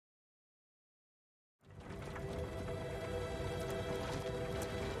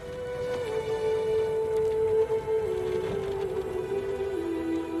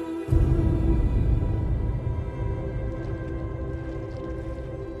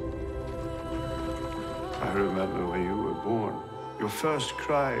I remember when you were born. Your first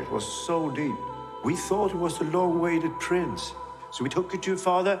cry was so deep. We thought it was the long-awaited prince. So we took it to your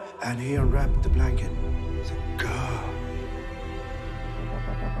father, and he unwrapped the blanket. It's a girl.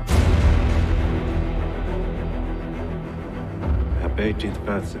 Happy 18th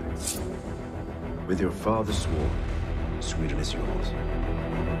birthday. With your father swore, Sweden is yours.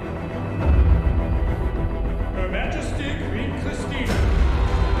 Her Majesty Queen Christina.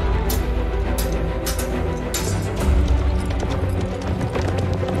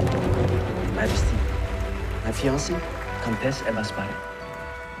 Majesty, my fiancée, Comtesse Eva Sparre.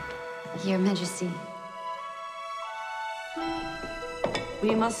 Your Majesty.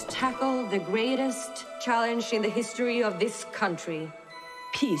 We must tackle the greatest challenge in the history of this country.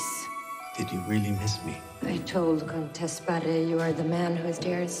 Peace. Did you really miss me? I told Comtesse Sparre you are the man who is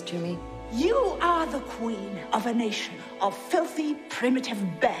dearest to me. You are the queen of a nation of filthy, primitive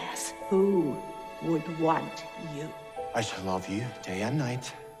bears. Who would want you? I shall love you day and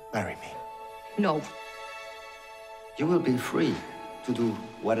night. Marry me. No. You will be free to do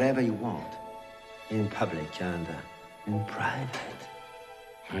whatever you want, in public and in private.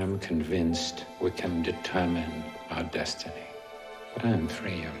 I am convinced we can determine our destiny. But I am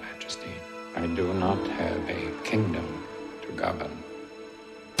free, Your Majesty. I do not have a kingdom to govern.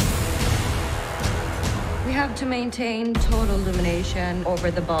 We have to maintain total domination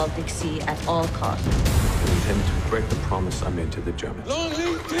over the Baltic Sea at all costs. I intend to break the promise I made to the Germans. Long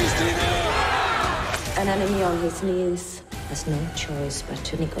live Christina! An enemy on his knees has no choice but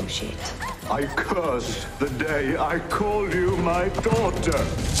to negotiate. I cursed the day I called you my daughter.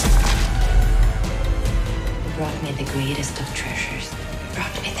 You brought me the greatest of treasures. You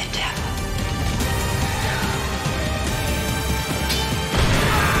brought me the devil.